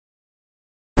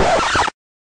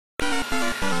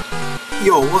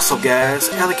Yo, what's up guys?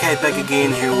 Cat back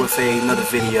again here with another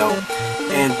video.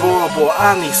 And boy oh boy,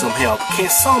 I need some help. Can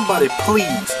somebody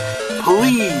please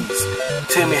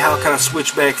tell me how can I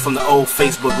switch back from the old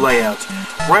Facebook layouts?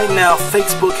 Right now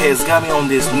Facebook has got me on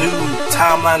this new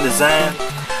timeline design.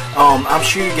 I'm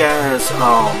sure you guys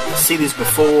see this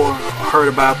before, heard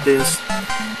about this.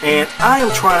 And I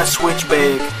am trying to switch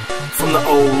back from the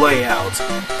old layouts.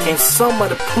 Can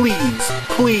somebody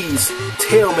please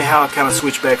tell me how I kind of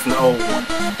switch back from the old one?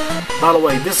 By the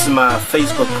way, this is my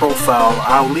Facebook profile.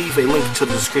 I'll leave a link to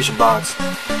the description box.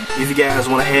 If you guys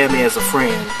want to add me as a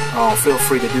friend, feel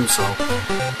free to do so.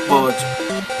 But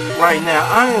right now,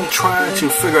 I am trying to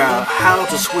figure out how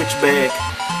to switch back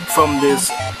from this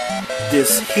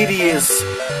hideous,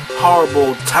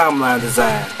 horrible timeline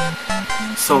design.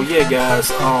 So yeah guys,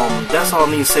 that's all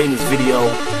I need to say in this video.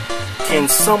 Can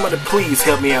somebody please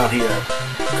help me out here?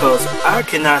 Because I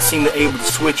cannot seem to able to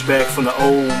switch back from the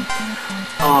old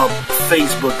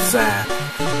Facebook design.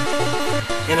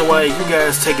 Anyway, you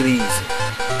guys take it easy.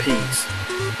 Peace.